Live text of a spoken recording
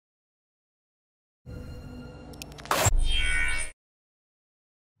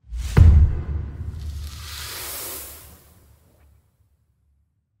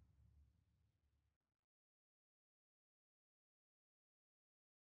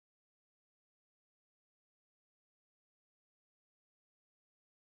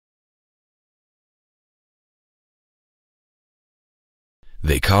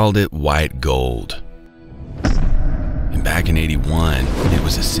They called it white gold. And back in '81, it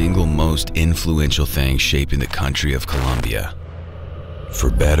was the single most influential thing shaping the country of Colombia. For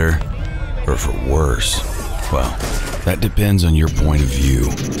better or for worse, well, that depends on your point of view.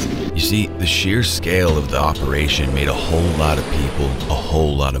 You see, the sheer scale of the operation made a whole lot of people a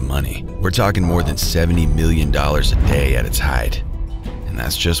whole lot of money. We're talking more than $70 million a day at its height. And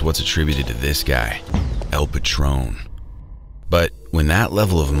that's just what's attributed to this guy, El Patron. But when that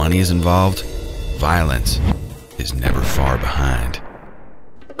level of money is involved, violence is never far behind.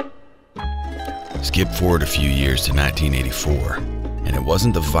 Skip forward a few years to 1984, and it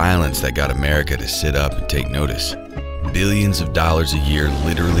wasn't the violence that got America to sit up and take notice. Billions of dollars a year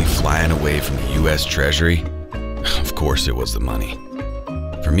literally flying away from the US Treasury? Of course it was the money.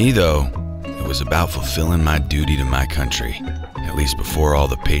 For me though, it was about fulfilling my duty to my country, at least before all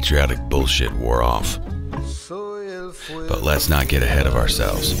the patriotic bullshit wore off. But let's not get ahead of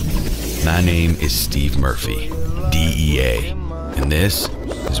ourselves. My name is Steve Murphy, DEA, and this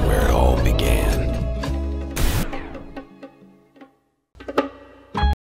is where it all began.